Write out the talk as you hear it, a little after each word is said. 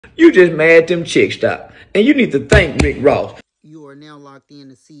You just mad them chicks stopped. And you need to thank Rick Ross. You are now locked in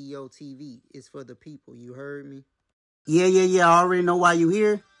to CeoTV. It's for the people. You heard me? Yeah. I already know why you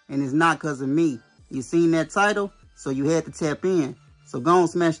here. And it's not because of me. You seen that title, so you had to tap in. So go and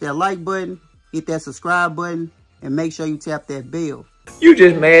smash that like button, hit that subscribe button, and make sure you tap that bell. You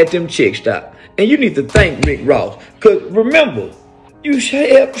just mad them chicks stopped. And you need to thank Rick Ross. Because remember, you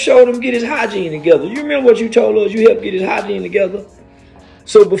helped show him get his hygiene together. You remember what you told us? You helped get his hygiene together.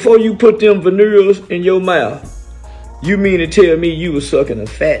 So before you put them veneers in your mouth, you mean to tell me you was sucking a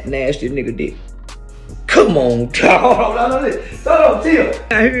fat, nasty nigga dick? Come on, hold on, Tim.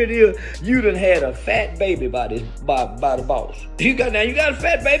 Now here it is. You done had a fat baby by the boss. You got a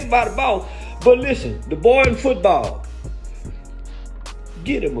fat baby by the boss. But listen, the boy in football,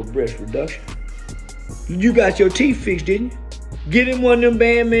 get him a breast reduction. You got your teeth fixed, didn't you? Get him one of them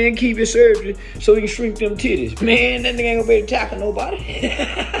band man, keep your surgery so he can shrink them titties. Man, that nigga ain't gonna be able to tackle nobody.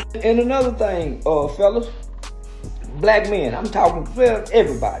 And another thing, fellas, black men, I'm talking for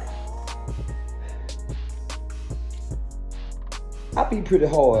everybody. I be pretty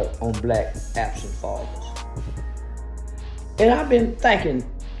hard on black absent fathers. And I've been thinking,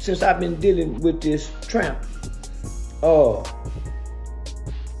 since I've been dealing with this tramp,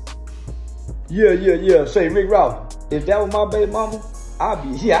 yeah, say Rick Ross, if that was my baby mama, I'd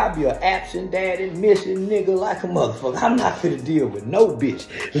be an absent daddy, missing nigga like a motherfucker. I'm not finna deal with no bitch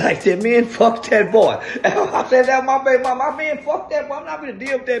like that. Man, fuck that boy. I said that was my baby mama. Man, fuck that boy. I'm not finna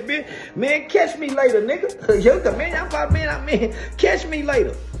deal with that bitch. Man, catch me later, nigga. Yo, man, catch me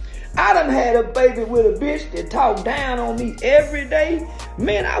later. I done had a baby with a bitch that talk down on me every day.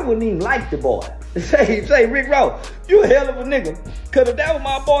 Man, I wouldn't even like the boy. Say, Rick Ross, you a hell of a nigga. Cause if that was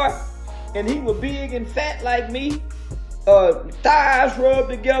my boy, and he was big and fat like me, thighs rubbed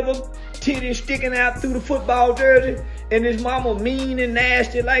together, titties sticking out through the football jersey, and his mama mean and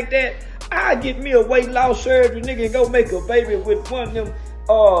nasty like that, I'd get me a weight loss surgery, nigga, and go make a baby with one of them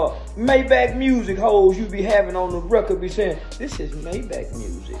Maybach music hoes you be having on the record, be saying, this is Maybach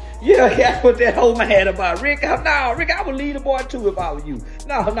music. Yeah, that's what that hoe had about Rick. No, Rick, I would leave the boy too if I was you.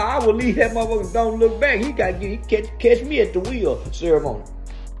 No, I would leave that motherfucker. Don't look back. He catch me at the wheel ceremony.